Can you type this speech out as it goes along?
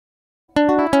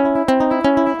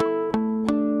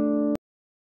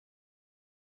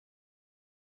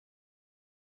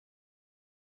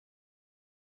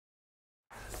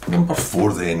Number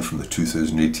 4 then from the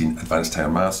 2018 Advanced Higher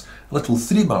Maths, a little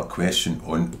 3-mark question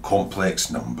on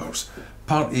complex numbers.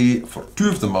 Part A, for 2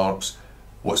 of the marks,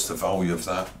 what's the value of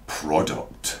that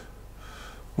product?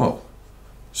 Well,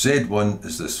 Z1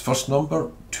 is this first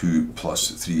number, 2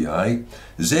 plus 3i.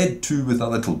 Z2 with that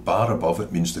little bar above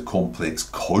it means the complex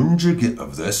conjugate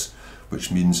of this,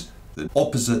 which means the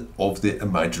opposite of the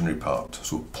imaginary part,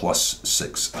 so plus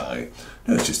 6i.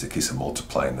 Now it's just a case of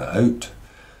multiplying that out.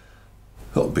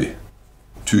 That'll be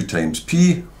 2 times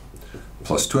p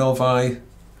plus 12i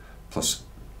plus,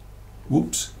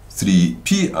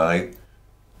 3pi.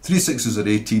 3 6s are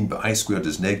 18, but I squared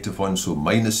is -1, so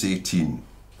minus 18.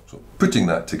 So putting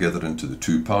that together into the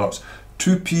 2 parts,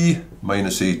 2p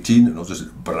minus 18, and I'll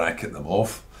just bracket them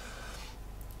off,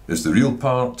 is the real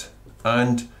part,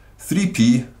 and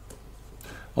 3p,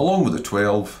 along with the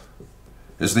 12,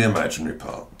 is the imaginary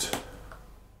part.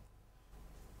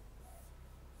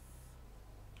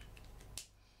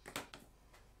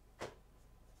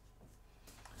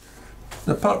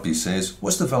 Now part B says,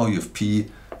 what's the value of p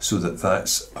so that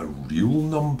that's a real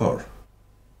number?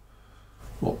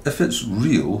 Well, if it's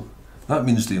real, that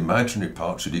means the imaginary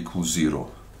part should equal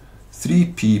 0.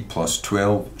 3p plus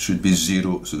 12 should be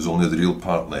 0, so there's only the real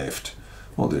part left.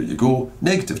 Well, there you go.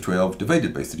 -12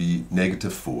 divided by 3,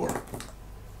 -4.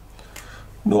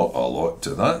 Not a lot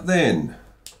to that then.